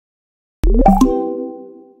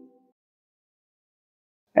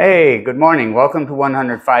Hey, good morning. Welcome to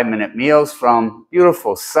 105-Minute Meals from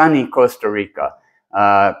beautiful, sunny Costa Rica.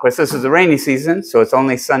 Of course, this is the rainy season, so it's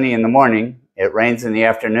only sunny in the morning. It rains in the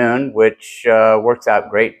afternoon, which works out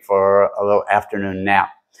great for a little afternoon nap.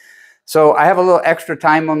 So I have a little extra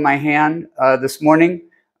time on my hand this morning.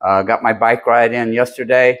 Got my bike ride in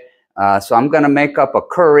yesterday, so I'm going to make up a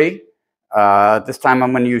curry. This time I'm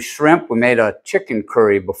going to use shrimp. We made a chicken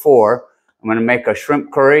curry before. I'm going to make a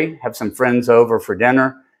shrimp curry, have some friends over for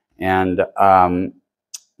dinner, and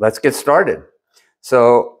let's get started.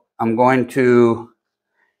 So I'm going to,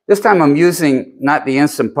 this time I'm using not the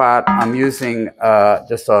Instant Pot, I'm using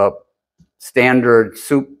just a standard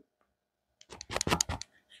soup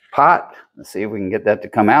pot. Let's see if we can get that to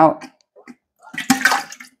come out.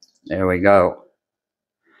 There we go.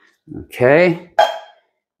 Okay.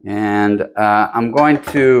 And I'm going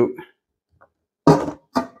to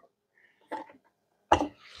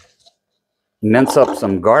mince up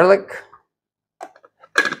some garlic.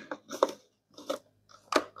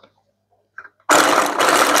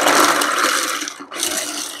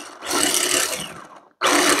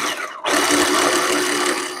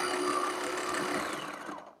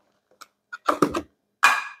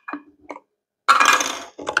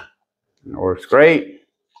 That works great.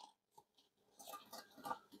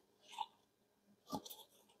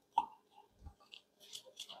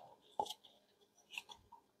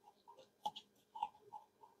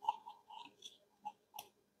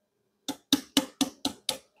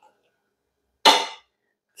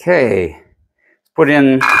 Okay,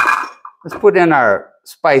 let's put in our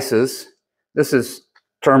spices. This is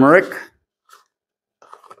turmeric.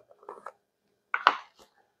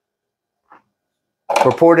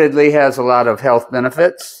 Purportedly has a lot of health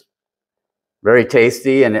benefits. Very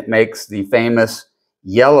tasty, and it makes the famous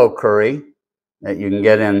yellow curry that you can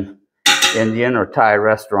get in Indian or Thai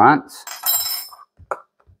restaurants.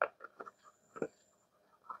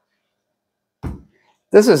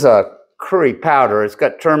 This is a curry powder. It's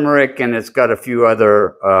got turmeric and it's got a few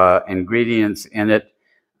other ingredients in it.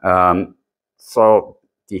 Salt,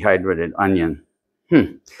 dehydrated onion.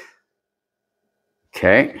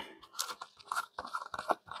 Okay.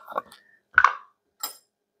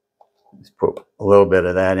 Let's put a little bit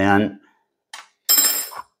of that in.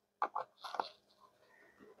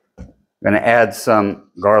 I'm going to add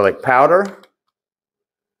some garlic powder.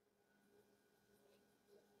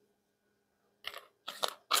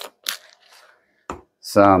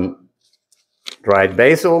 Some dried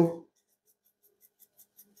basil.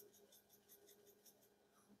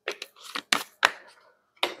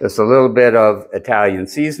 Just a little bit of Italian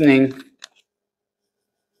seasoning.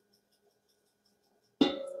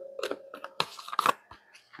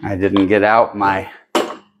 I didn't get out my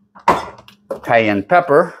cayenne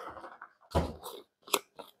pepper.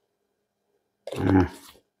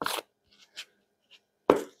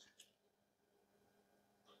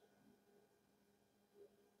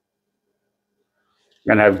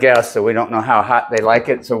 Going to have guests, so we don't know how hot they like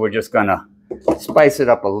it, so we're just going to spice it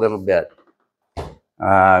up a little bit.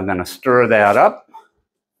 I'm going to stir that up.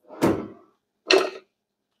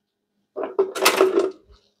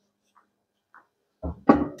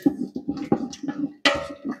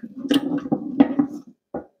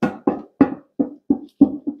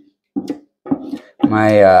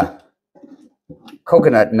 My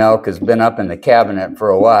coconut milk has been up in the cabinet for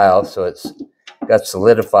a while, so it's got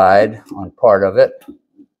solidified on part of it.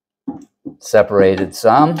 Separated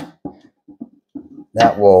some.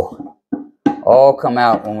 That will all come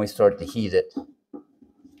out when we start to heat it.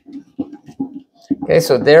 Okay,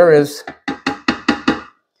 so there is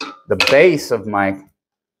the base of my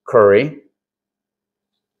curry.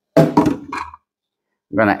 I'm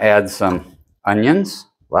going to add some onions,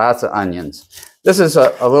 lots of onions. This is a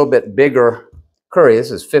little bit bigger curry. This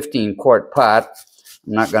is 15-quart pot.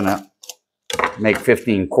 I'm not going to make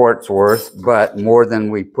 15 quarts worth, but more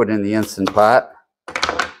than we put in the Instant Pot.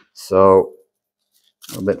 So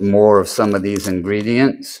a little bit more of some of these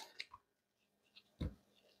ingredients.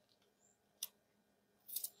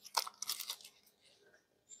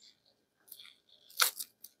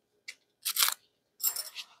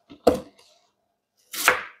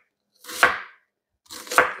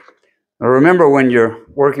 Now remember, when you're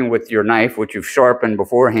working with your knife, which you've sharpened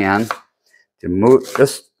beforehand, to move,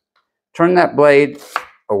 just turn that blade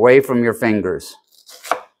away from your fingers.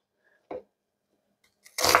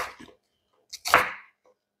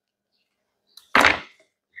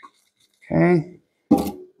 Okay,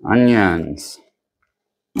 onions.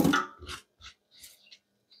 Let's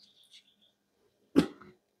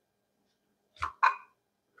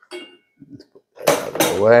put that out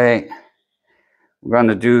of the way. We're going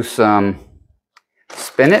to do some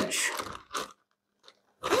spinach.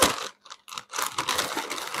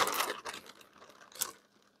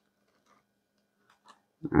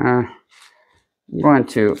 I'm going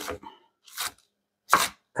to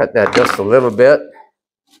cut that just a little bit.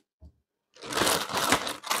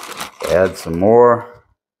 Add some more.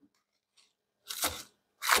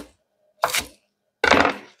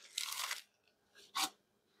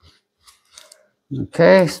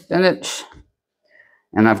 Okay, spinach.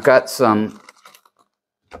 And I've got some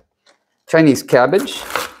Chinese cabbage.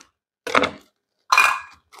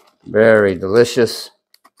 Very delicious.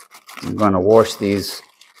 I'm going to wash these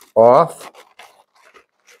off.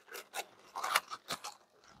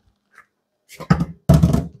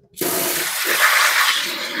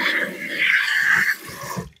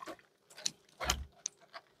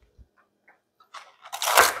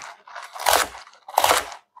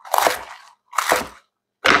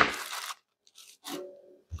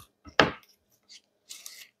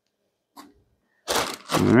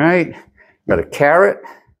 All right, got a carrot.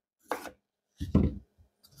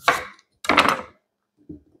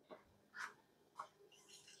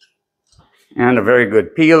 And a very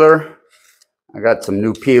good peeler. I got some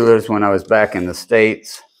new peelers when I was back in the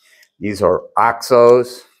States. These are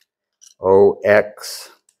OXOs,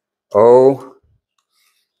 O-X-O.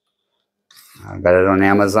 I got it on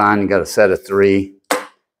Amazon. You got a set of 3.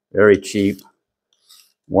 Very cheap.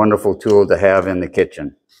 Wonderful tool to have in the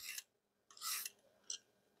kitchen.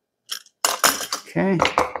 Okay.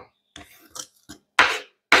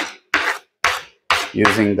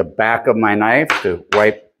 Using the back of my knife to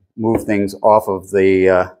move things off of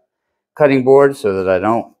the cutting board so that I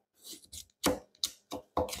don't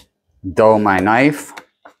dull my knife.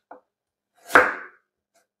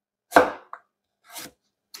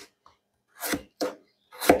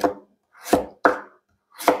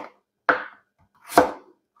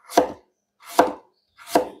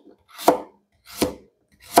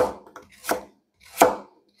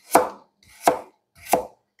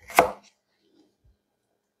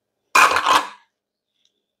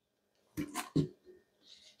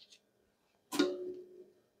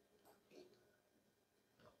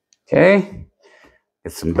 Okay,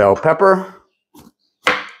 get some bell pepper.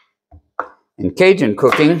 In Cajun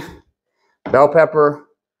cooking, bell pepper,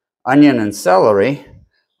 onion, and celery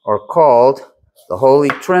are called the Holy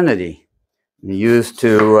Trinity. They're used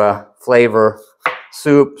to flavor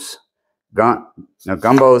soups,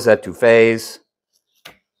 gumbos, etouffees.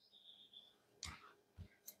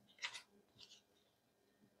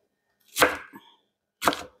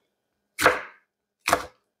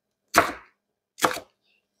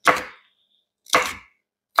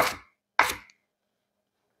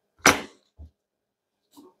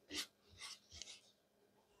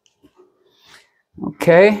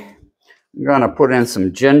 Okay, I'm going to put in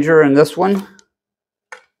some ginger in this one.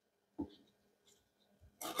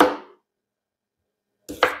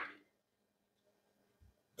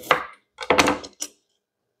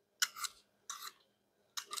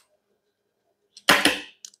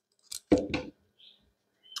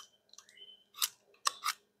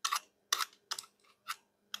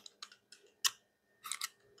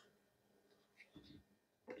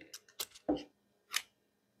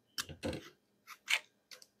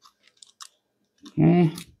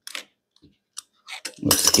 Okay,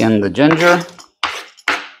 we'll skin the ginger.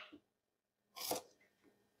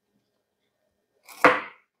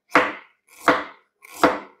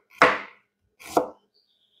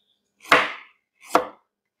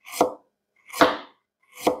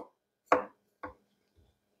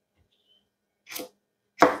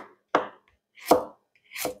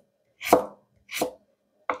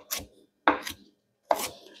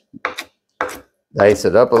 Dice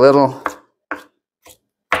it up a little.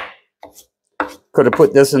 Could have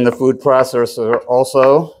put this in the food processor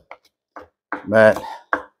also, but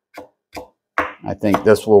I think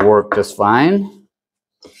this will work just fine.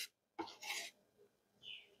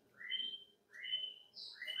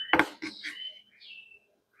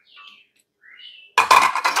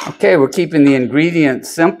 Okay, we're keeping the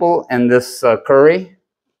ingredients simple in this curry.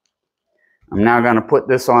 I'm now going to put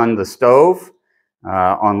this on the stove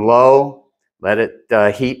on low, let it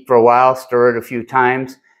heat for a while, stir it a few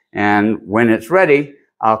times, and when it's ready,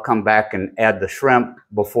 I'll come back and add the shrimp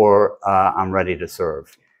before I'm ready to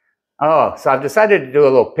serve. Oh, so I've decided to do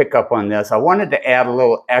a little pickup on this. I wanted to add a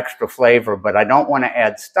little extra flavor, but I don't want to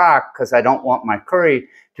add stock because I don't want my curry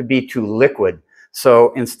to be too liquid.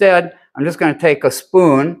 So instead, I'm just going to take a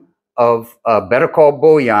spoon of Better Call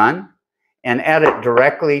bouillon and add it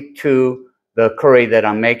directly to the curry that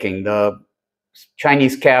I'm making. The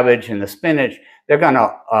Chinese cabbage and the spinach, they're going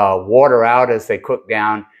to water out as they cook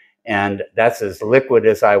down, and that's as liquid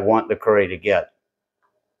as I want the curry to get.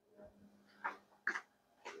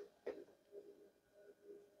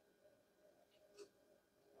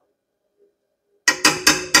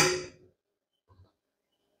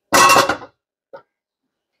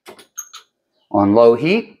 On low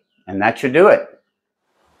heat, and that should do it.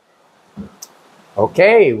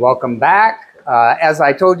 Okay, welcome back. As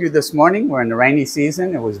I told you this morning, we're in the rainy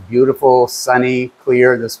season. It was beautiful, sunny,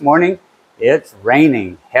 clear this morning. It's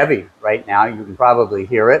raining heavy right now. You can probably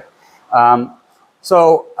hear it.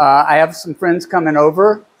 So I have some friends coming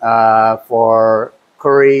over for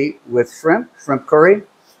curry with shrimp curry.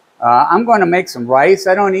 I'm going to make some rice.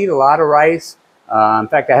 I don't eat a lot of rice. In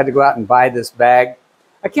fact, I had to go out and buy this bag.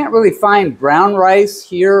 I can't really find brown rice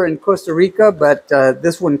here in Costa Rica, but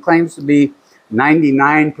this one claims to be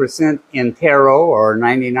 99% entero or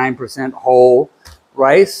 99% whole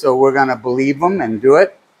rice, so we're going to believe them and do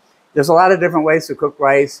it. There's a lot of different ways to cook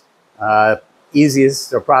rice.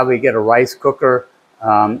 Easiest to probably get a rice cooker.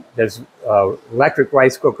 There's electric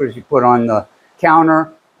rice cookers you put on the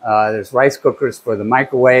counter. There's rice cookers for the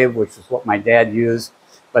microwave, which is what my dad used.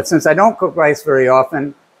 But since I don't cook rice very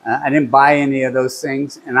often, I didn't buy any of those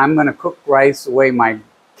things, and I'm going to cook rice the way my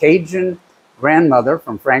Cajun grandmother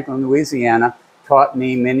from Franklin, Louisiana taught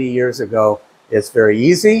me many years ago. It's very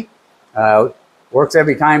easy. Works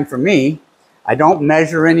every time for me. I don't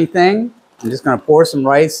measure anything. I'm just going to pour some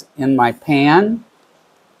rice in my pan.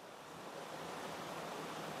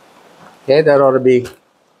 Okay, that ought to be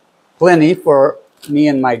plenty for me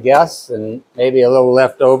and my guests, and maybe a little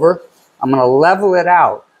left over. I'm going to level it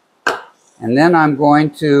out. And then I'm going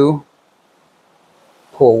to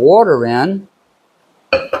pour water in,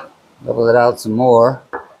 level it out some more,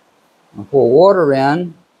 and pour water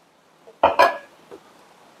in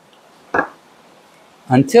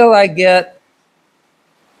until I get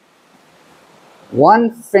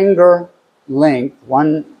 1 finger length,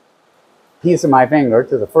 1 piece of my finger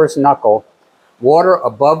to the first knuckle, water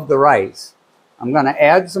above the rice. I'm going to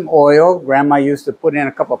add some oil. Grandma used to put in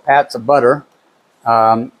a couple pats of butter.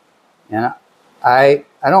 And I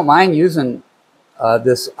don't mind using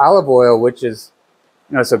this olive oil, which is,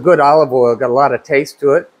 it's a good olive oil, got a lot of taste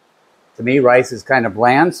to it. To me, rice is kind of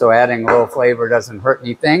bland, so adding a little flavor doesn't hurt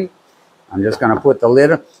anything. I'm just going to put the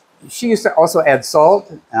lid on. She used to also add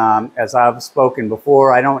salt. As I've spoken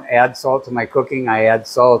before, I don't add salt to my cooking. I add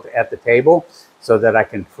salt at the table so that I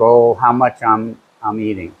control how much I'm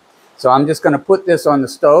eating. So I'm just going to put this on the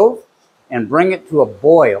stove and bring it to a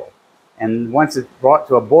boil. And once it's brought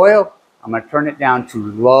to a boil, I'm going to turn it down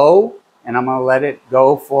to low, and I'm going to let it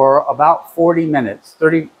go for about 40 minutes,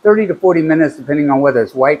 30 to 40 minutes, depending on whether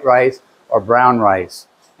it's white rice or brown rice.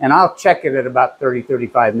 And I'll check it at about 30,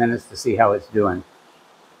 35 minutes to see how it's doing.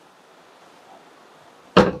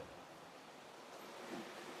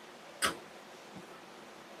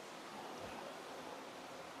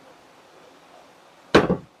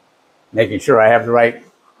 Making sure I have the right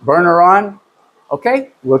burner on.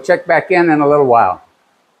 Okay, we'll check back in a little while.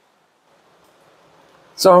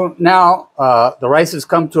 So now the rice has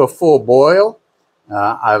come to a full boil.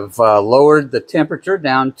 I've lowered the temperature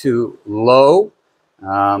down to low,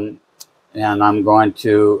 and I'm going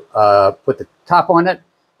to put the top on it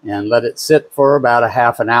and let it sit for about a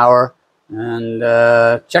half an hour and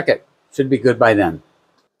check it. Should be good by then.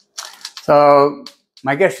 So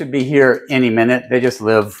my guests should be here any minute. They just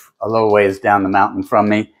live a little ways down the mountain from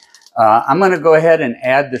me. I'm going to go ahead and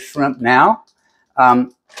add the shrimp now.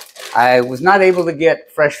 I was not able to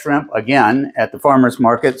get fresh shrimp again at the farmer's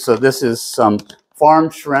market, so this is some farm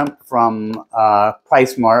shrimp from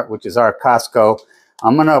PriceSmart, which is our Costco.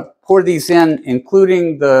 I'm going to pour these in,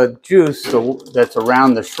 including the juice that's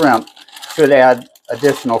around the shrimp. Should add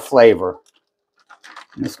additional flavor.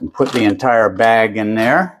 I'm just going to put the entire bag in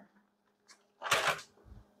there.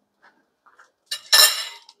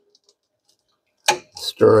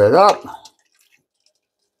 Stir it up.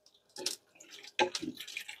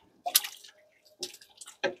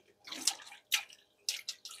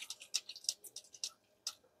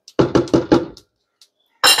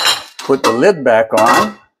 Put the lid back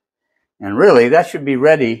on, and really that should be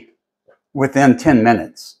ready within 10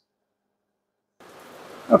 minutes.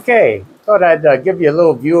 Okay, thought I'd give you a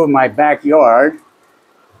little view of my backyard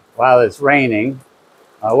while it's raining.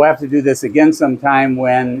 We'll have to do this again sometime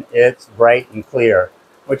when it's bright and clear,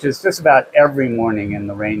 which is just about every morning in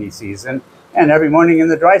the rainy season and every morning in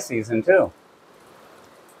the dry season too.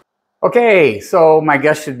 Okay, so my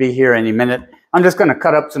guest should be here any minute. I'm just going to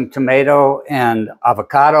cut up some tomato and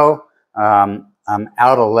avocado. I'm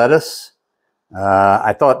out of lettuce.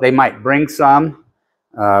 I thought they might bring some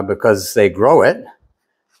because they grow it.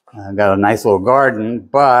 got a nice little garden,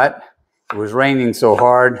 but it was raining so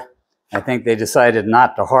hard, I think they decided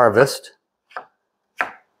not to harvest.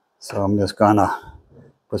 So I'm just gonna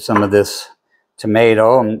put some of this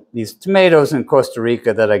tomato, and these tomatoes in Costa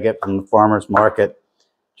Rica that I get from the farmer's market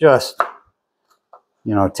just,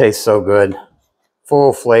 you know, taste so good.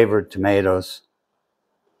 Full flavored tomatoes.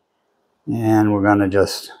 And we're gonna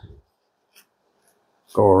just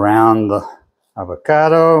go around the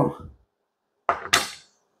avocado.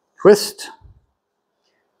 Twist.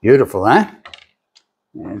 Beautiful, eh?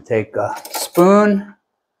 And take a spoon.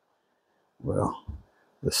 We'll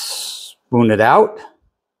just spoon it out.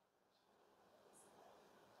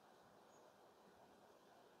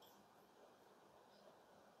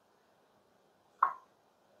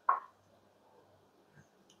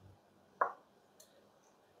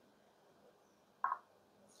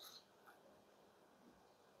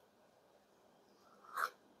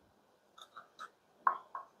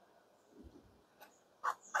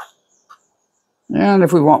 And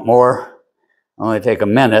if we want more, only take a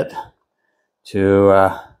minute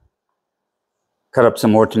to cut up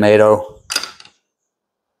some more tomato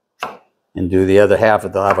and do the other half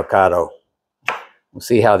of the avocado. We'll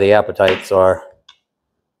see how the appetites are.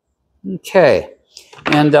 Okay,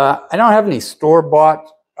 and I don't have any store-bought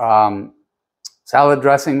salad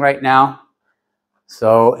dressing right now,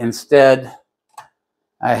 so instead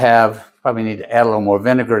I have, probably need to add a little more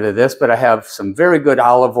vinegar to this, but I have some very good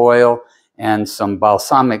olive oil and some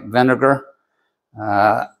balsamic vinegar.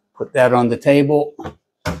 Put that on the table.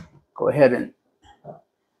 Go ahead and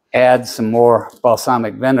add some more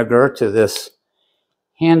balsamic vinegar to this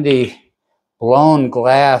handy blown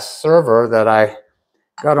glass server that I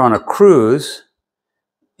got on a cruise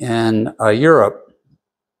in Europe.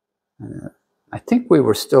 I think we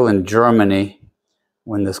were still in Germany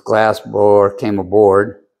when this glass blower came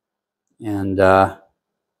aboard, and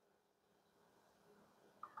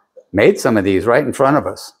made some of these right in front of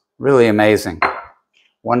us. Really amazing.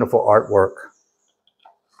 Wonderful artwork.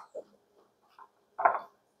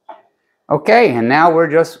 Okay, and now we're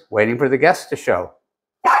just waiting for the guests to show.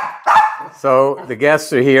 So the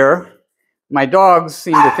guests are here. My dogs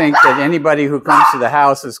seem to think that anybody who comes to the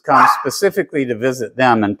house has come specifically to visit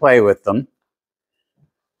them and play with them.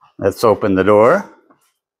 Let's open the door.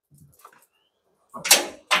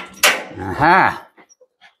 Aha!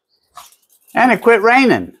 And it quit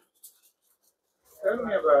raining. Tell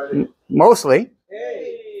me about it. Mostly.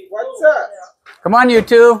 Hey, what's up? Come on, you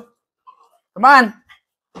two. Come on.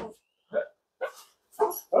 Okay,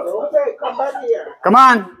 come back here. Come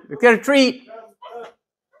on. You get a treat.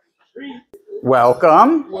 Treat.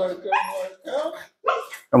 Welcome. Welcome.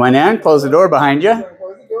 Come on in. Close the door behind you.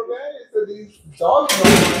 So these dogs are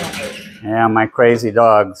Yeah, my crazy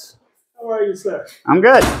dogs. How are you, sir? I'm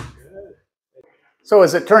good. So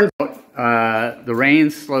as it turns out, the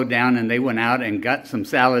rain slowed down and they went out and got some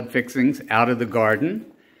salad fixings out of the garden.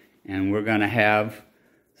 And we're going to have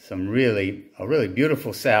a really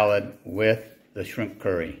beautiful salad with the shrimp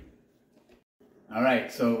curry. All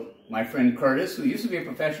right, so my friend Curtis, who used to be a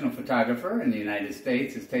professional photographer in the United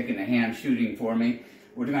States, is taking a hand shooting for me.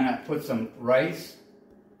 We're going to put some rice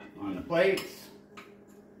on the plates.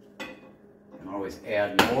 You can always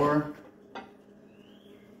add more.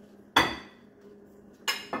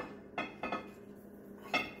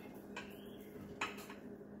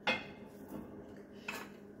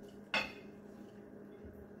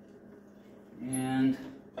 And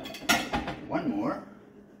one more.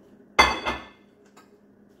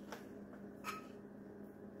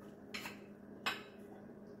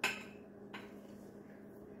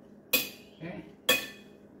 Okay,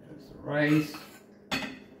 there's the rice.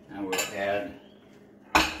 Now we'll add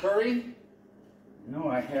curry. No,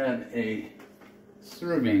 I had a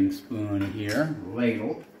serving spoon here,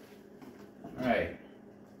 ladle. All right,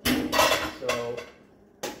 so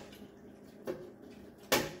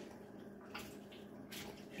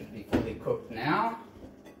should be fully cooked now.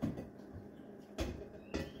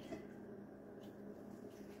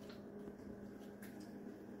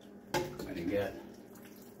 I'm going to get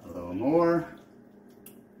a little more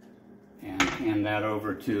and hand that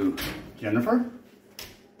over to Jennifer.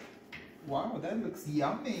 Wow, that looks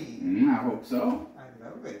yummy. I hope so. I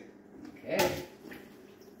love it. Okay.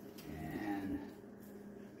 And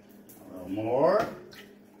a little more.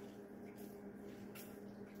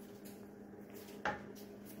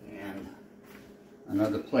 And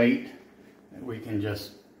another plate that we can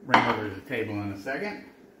just bring over to the table in a second.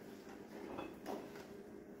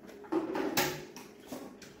 Look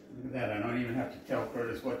at that, I don't even have to tell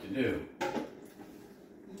Curtis what to do.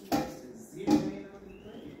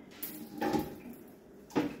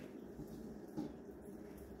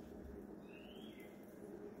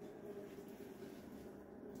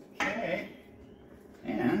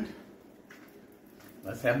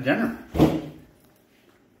 let's have dinner.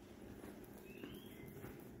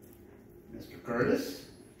 Mr. Curtis.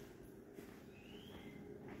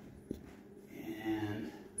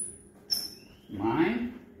 And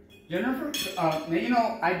mine. Jennifer, now you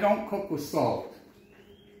know I don't cook with salt.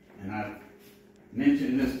 And I've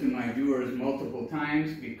mentioned this to my viewers multiple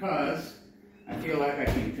times because I feel like I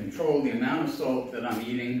can control the amount of salt that I'm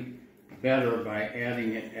eating better by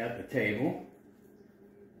adding it at the table.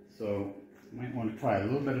 So you might want to try a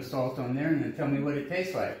little bit of salt on there and then tell me what it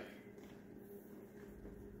tastes like.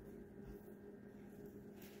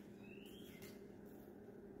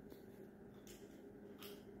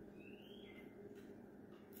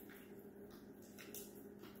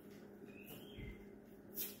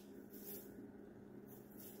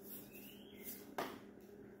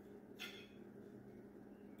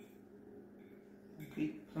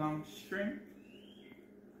 Big plum shrimp.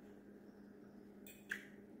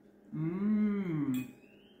 Mmm.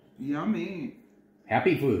 Yummy.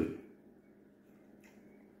 Happy food.